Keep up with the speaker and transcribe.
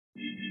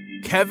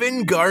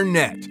Kevin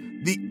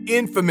Garnett, the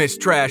infamous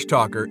trash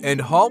talker and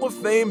Hall of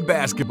Fame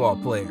basketball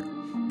player.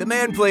 The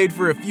man played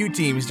for a few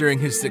teams during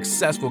his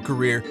successful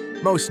career,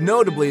 most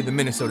notably the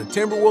Minnesota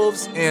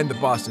Timberwolves and the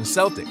Boston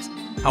Celtics.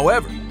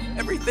 However,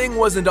 everything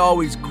wasn't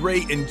always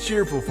great and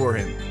cheerful for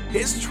him.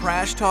 His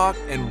trash talk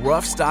and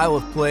rough style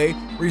of play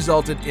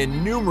resulted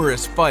in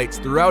numerous fights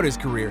throughout his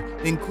career,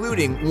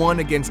 including one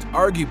against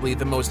arguably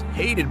the most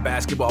hated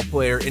basketball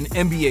player in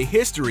NBA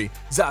history,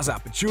 Zaza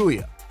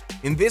Pachulia.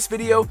 In this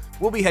video,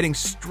 we'll be heading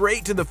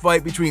straight to the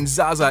fight between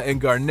Zaza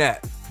and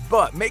Garnett,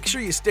 but make sure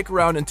you stick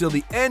around until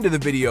the end of the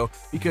video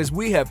because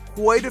we have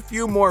quite a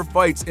few more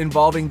fights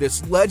involving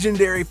this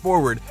legendary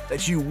forward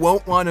that you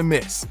won't want to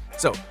miss.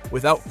 So,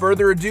 without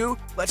further ado,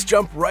 let's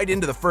jump right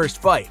into the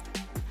first fight.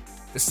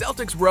 The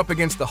Celtics were up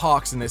against the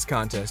Hawks in this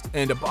contest,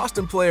 and a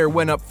Boston player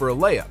went up for a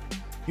layup.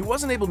 He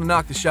wasn't able to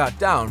knock the shot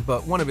down,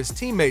 but one of his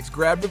teammates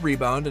grabbed the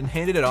rebound and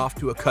handed it off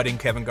to a cutting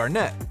Kevin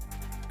Garnett.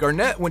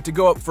 Garnett went to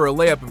go up for a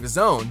layup of his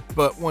own,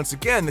 but once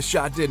again the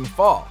shot didn't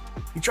fall.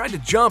 He tried to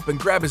jump and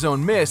grab his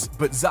own miss,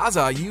 but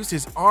Zaza used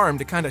his arm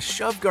to kind of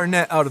shove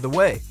Garnett out of the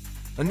way.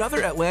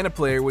 Another Atlanta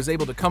player was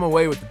able to come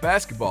away with the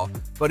basketball,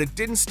 but it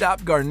didn't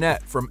stop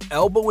Garnett from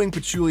elbowing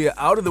Pachulia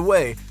out of the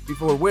way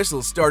before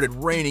whistles started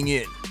raining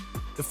in.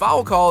 The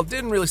foul call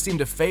didn't really seem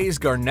to faze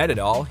Garnett at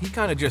all. He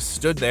kind of just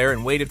stood there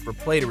and waited for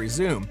play to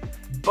resume.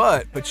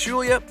 But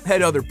Pachulia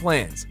had other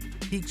plans.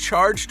 He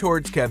charged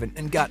towards Kevin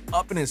and got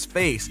up in his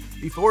face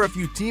before a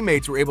few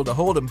teammates were able to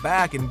hold him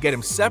back and get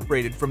him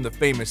separated from the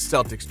famous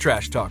Celtics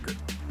trash talker.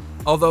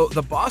 Although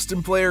the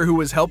Boston player who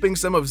was helping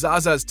some of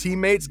Zaza's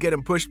teammates get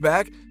him pushed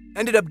back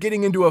ended up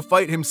getting into a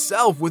fight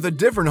himself with a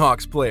different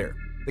Hawks player.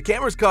 The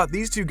cameras caught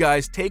these two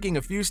guys taking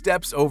a few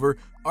steps over,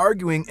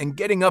 arguing and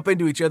getting up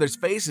into each other's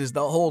faces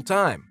the whole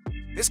time.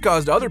 This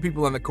caused other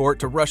people on the court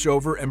to rush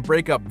over and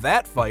break up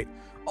that fight.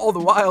 All the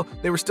while,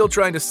 they were still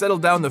trying to settle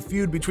down the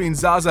feud between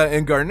Zaza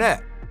and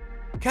Garnett.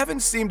 Kevin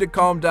seemed to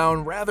calm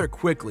down rather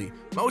quickly,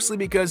 mostly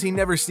because he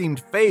never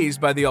seemed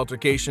fazed by the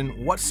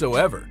altercation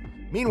whatsoever.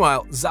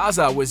 Meanwhile,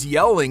 Zaza was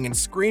yelling and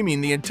screaming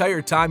the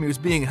entire time he was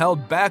being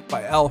held back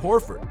by Al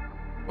Horford.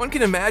 One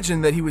can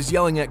imagine that he was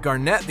yelling at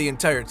Garnett the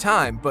entire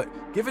time, but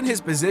given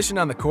his position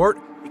on the court,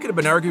 he could have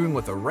been arguing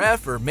with a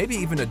ref or maybe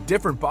even a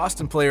different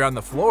Boston player on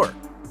the floor.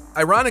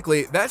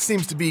 Ironically, that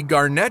seems to be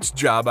Garnett's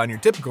job on your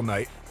typical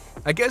night.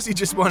 I guess he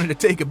just wanted to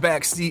take a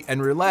back seat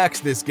and relax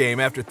this game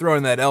after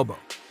throwing that elbow,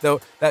 though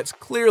that's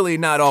clearly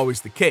not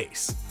always the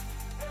case.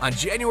 On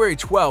January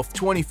 12,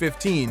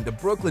 2015, the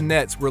Brooklyn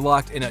Nets were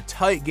locked in a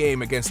tight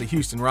game against the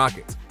Houston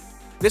Rockets.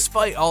 This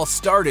fight all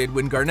started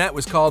when Garnett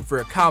was called for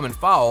a common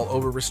foul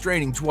over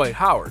restraining Dwight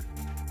Howard.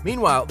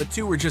 Meanwhile, the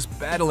two were just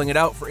battling it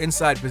out for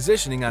inside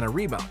positioning on a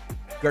rebound.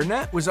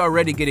 Garnett was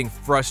already getting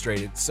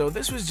frustrated, so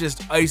this was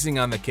just icing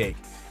on the cake.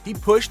 He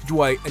pushed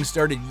Dwight and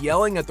started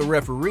yelling at the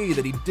referee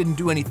that he didn't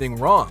do anything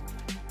wrong.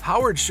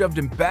 Howard shoved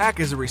him back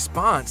as a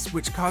response,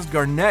 which caused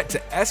Garnett to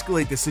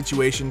escalate the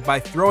situation by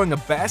throwing a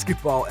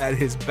basketball at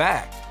his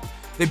back.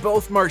 They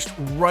both marched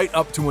right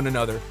up to one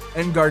another,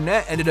 and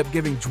Garnett ended up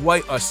giving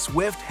Dwight a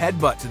swift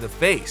headbutt to the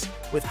face,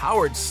 with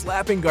Howard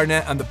slapping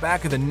Garnett on the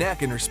back of the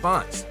neck in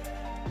response.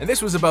 And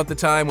this was about the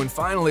time when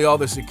finally all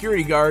the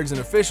security guards and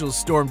officials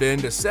stormed in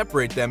to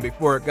separate them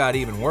before it got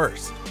even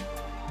worse.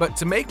 But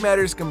to make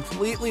matters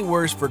completely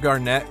worse for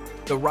Garnett,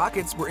 the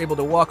Rockets were able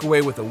to walk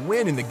away with a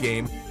win in the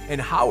game, and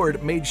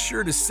Howard made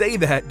sure to say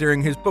that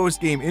during his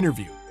post-game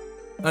interview.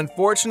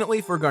 Unfortunately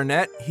for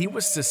Garnett, he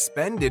was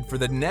suspended for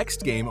the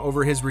next game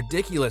over his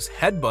ridiculous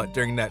headbutt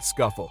during that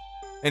scuffle.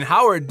 And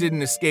Howard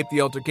didn't escape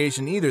the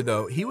altercation either,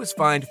 though. He was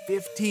fined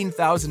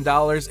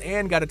 $15,000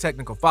 and got a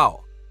technical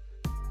foul.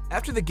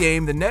 After the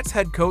game, the Nets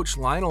head coach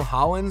Lionel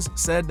Hollins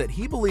said that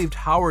he believed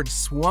Howard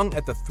swung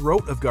at the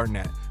throat of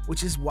Garnett,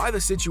 which is why the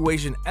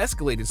situation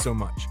escalated so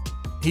much.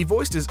 He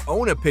voiced his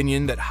own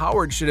opinion that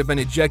Howard should have been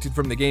ejected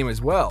from the game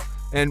as well,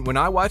 and when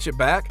I watch it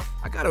back,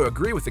 I gotta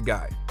agree with the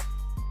guy.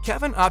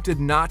 Kevin opted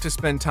not to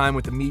spend time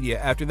with the media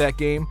after that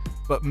game,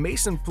 but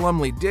Mason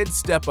Plumlee did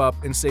step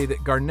up and say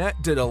that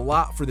Garnett did a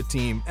lot for the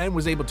team and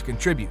was able to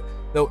contribute,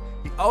 though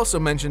he also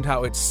mentioned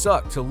how it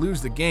sucked to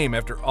lose the game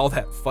after all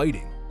that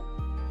fighting.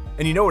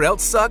 And you know what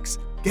else sucks?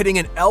 Getting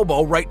an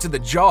elbow right to the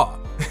jaw.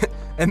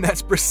 And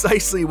that's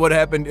precisely what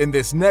happened in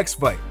this next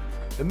fight.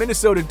 The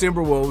Minnesota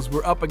Timberwolves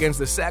were up against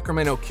the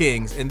Sacramento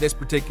Kings in this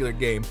particular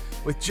game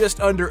with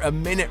just under a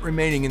minute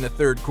remaining in the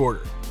third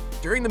quarter.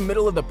 During the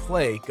middle of the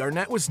play,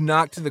 Garnett was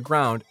knocked to the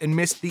ground and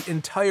missed the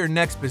entire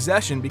next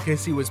possession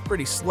because he was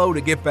pretty slow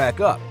to get back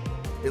up.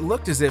 It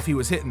looked as if he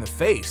was hit in the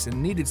face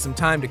and needed some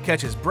time to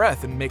catch his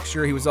breath and make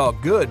sure he was all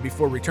good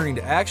before returning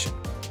to action.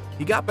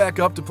 He got back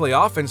up to play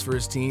offense for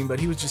his team, but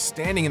he was just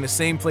standing in the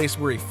same place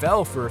where he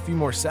fell for a few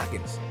more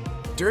seconds.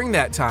 During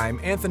that time,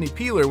 Anthony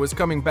Peeler was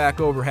coming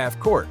back over half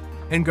court,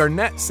 and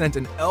Garnett sent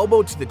an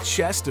elbow to the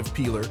chest of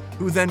Peeler,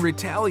 who then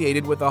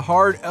retaliated with a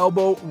hard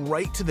elbow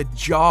right to the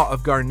jaw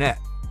of Garnett.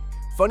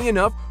 Funny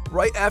enough,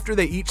 right after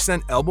they each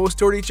sent elbows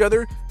toward each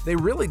other, they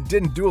really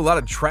didn't do a lot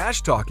of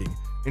trash talking.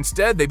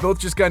 Instead, they both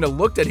just kind of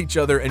looked at each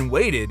other and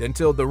waited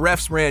until the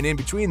refs ran in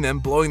between them,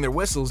 blowing their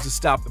whistles to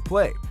stop the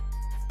play.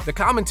 The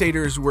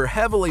commentators were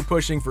heavily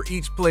pushing for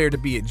each player to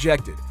be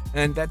ejected,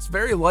 and that's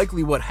very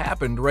likely what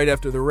happened right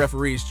after the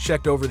referees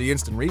checked over the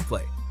instant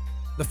replay.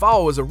 The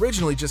foul was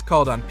originally just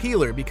called on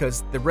Peeler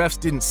because the refs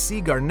didn't see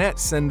Garnett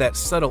send that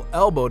subtle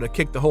elbow to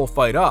kick the whole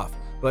fight off,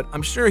 but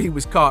I'm sure he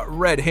was caught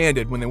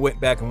red-handed when they went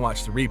back and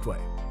watched the replay.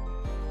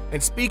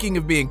 And speaking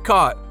of being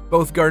caught,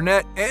 both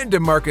Garnett and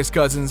DeMarcus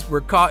Cousins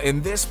were caught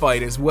in this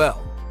fight as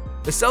well.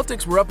 The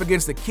Celtics were up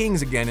against the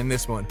Kings again in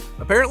this one.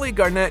 Apparently,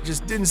 Garnett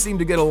just didn't seem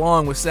to get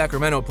along with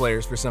Sacramento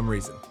players for some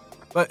reason.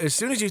 But as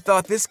soon as you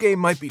thought this game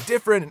might be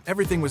different and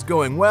everything was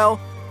going well,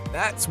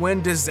 that's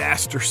when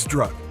disaster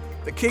struck.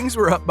 The Kings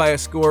were up by a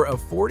score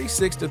of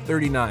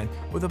 46-39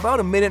 with about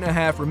a minute and a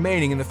half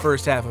remaining in the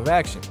first half of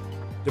action.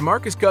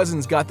 DeMarcus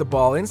Cousins got the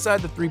ball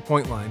inside the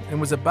three-point line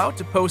and was about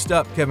to post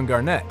up Kevin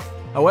Garnett.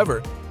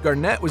 However,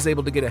 Garnett was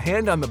able to get a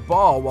hand on the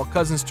ball while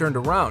Cousins turned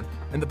around,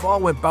 and the ball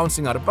went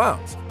bouncing out of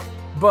bounds.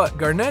 But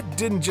Garnett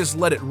didn't just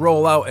let it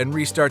roll out and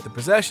restart the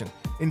possession.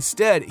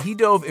 Instead, he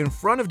dove in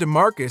front of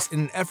DeMarcus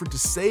in an effort to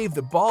save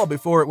the ball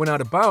before it went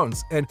out of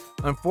bounds, and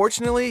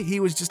unfortunately, he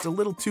was just a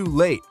little too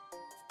late.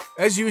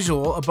 As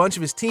usual, a bunch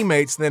of his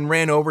teammates then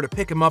ran over to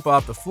pick him up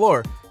off the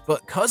floor,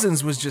 but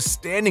Cousins was just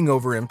standing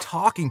over him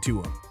talking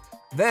to him.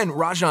 Then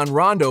Rajon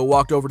Rondo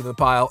walked over to the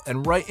pile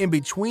and right in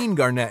between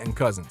Garnett and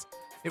Cousins.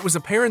 It was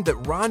apparent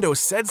that Rondo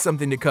said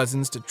something to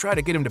Cousins to try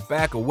to get him to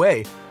back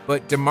away,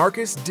 but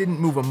DeMarcus didn't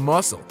move a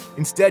muscle.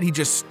 Instead, he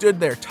just stood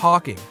there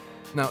talking.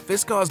 Now,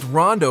 this caused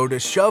Rondo to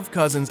shove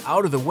Cousins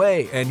out of the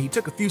way, and he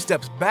took a few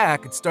steps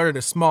back and started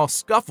a small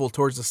scuffle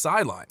towards the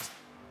sidelines.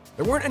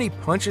 There weren't any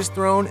punches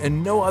thrown,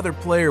 and no other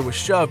player was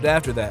shoved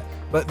after that,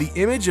 but the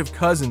image of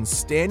Cousins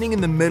standing in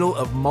the middle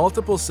of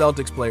multiple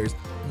Celtics players,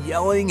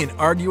 yelling and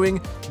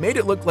arguing, made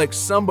it look like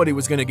somebody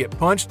was going to get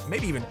punched,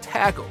 maybe even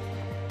tackled.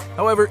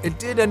 However, it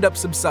did end up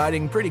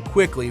subsiding pretty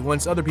quickly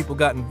once other people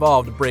got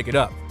involved to break it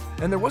up.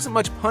 And there wasn't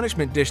much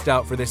punishment dished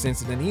out for this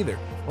incident either.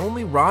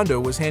 Only Rondo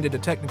was handed a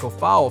technical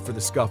foul for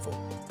the scuffle.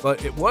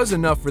 But it was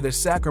enough for the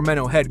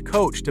Sacramento head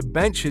coach to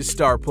bench his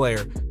star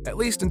player, at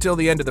least until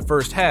the end of the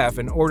first half,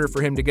 in order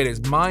for him to get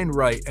his mind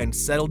right and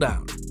settle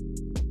down.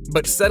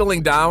 But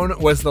settling down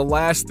was the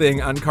last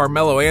thing on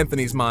Carmelo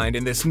Anthony's mind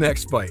in this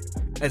next fight,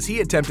 as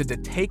he attempted to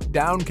take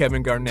down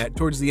Kevin Garnett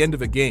towards the end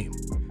of a game.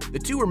 The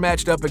two were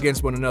matched up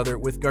against one another,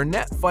 with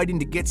Garnett fighting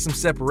to get some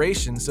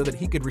separation so that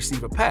he could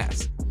receive a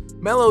pass.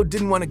 Melo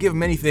didn't want to give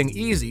him anything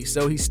easy,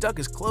 so he stuck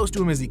as close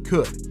to him as he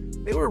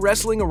could. They were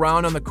wrestling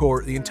around on the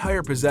court the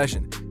entire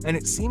possession, and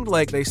it seemed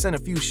like they sent a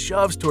few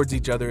shoves towards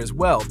each other as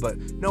well, but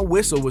no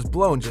whistle was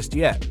blown just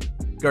yet.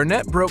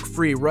 Garnett broke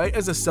free right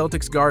as a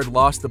Celtics guard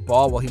lost the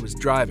ball while he was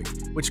driving,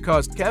 which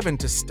caused Kevin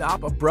to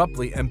stop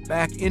abruptly and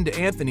back into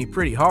Anthony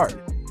pretty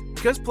hard.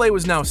 Because play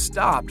was now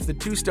stopped, the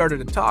two started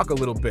to talk a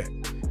little bit.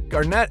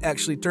 Garnett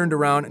actually turned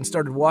around and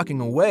started walking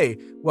away,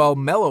 while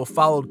Melo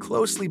followed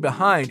closely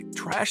behind,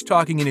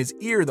 trash-talking in his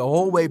ear the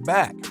whole way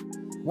back.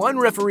 One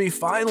referee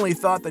finally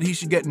thought that he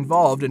should get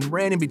involved and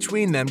ran in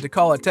between them to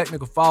call a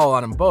technical foul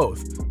on them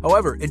both.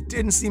 However, it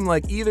didn't seem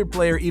like either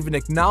player even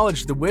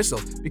acknowledged the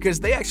whistle because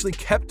they actually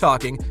kept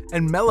talking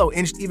and Melo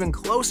inched even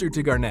closer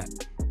to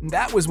Garnett.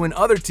 That was when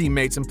other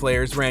teammates and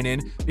players ran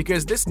in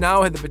because this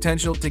now had the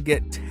potential to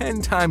get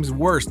 10 times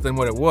worse than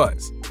what it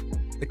was.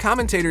 The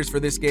commentators for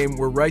this game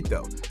were right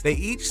though. They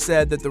each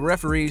said that the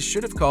referees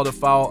should have called a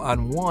foul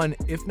on one,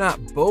 if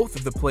not both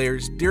of the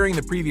players during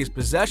the previous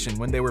possession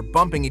when they were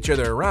bumping each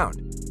other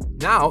around.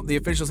 Now, the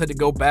officials had to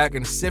go back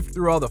and sift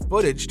through all the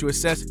footage to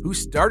assess who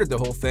started the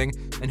whole thing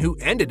and who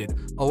ended it,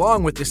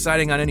 along with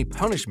deciding on any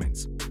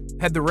punishments.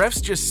 Had the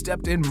refs just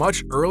stepped in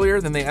much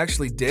earlier than they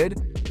actually did,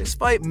 this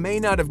fight may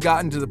not have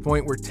gotten to the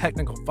point where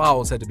technical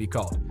fouls had to be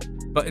called.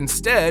 But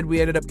instead, we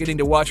ended up getting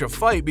to watch a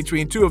fight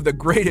between two of the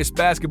greatest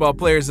basketball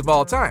players of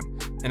all time.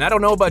 And I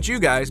don't know about you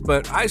guys,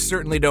 but I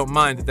certainly don't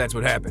mind that that's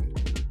what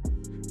happened.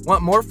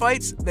 Want more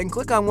fights? Then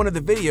click on one of the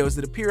videos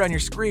that appear on your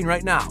screen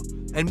right now.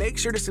 And make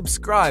sure to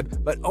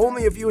subscribe, but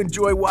only if you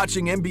enjoy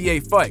watching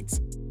NBA fights.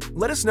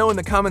 Let us know in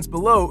the comments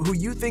below who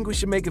you think we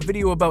should make a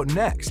video about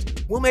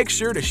next. We'll make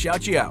sure to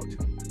shout you out.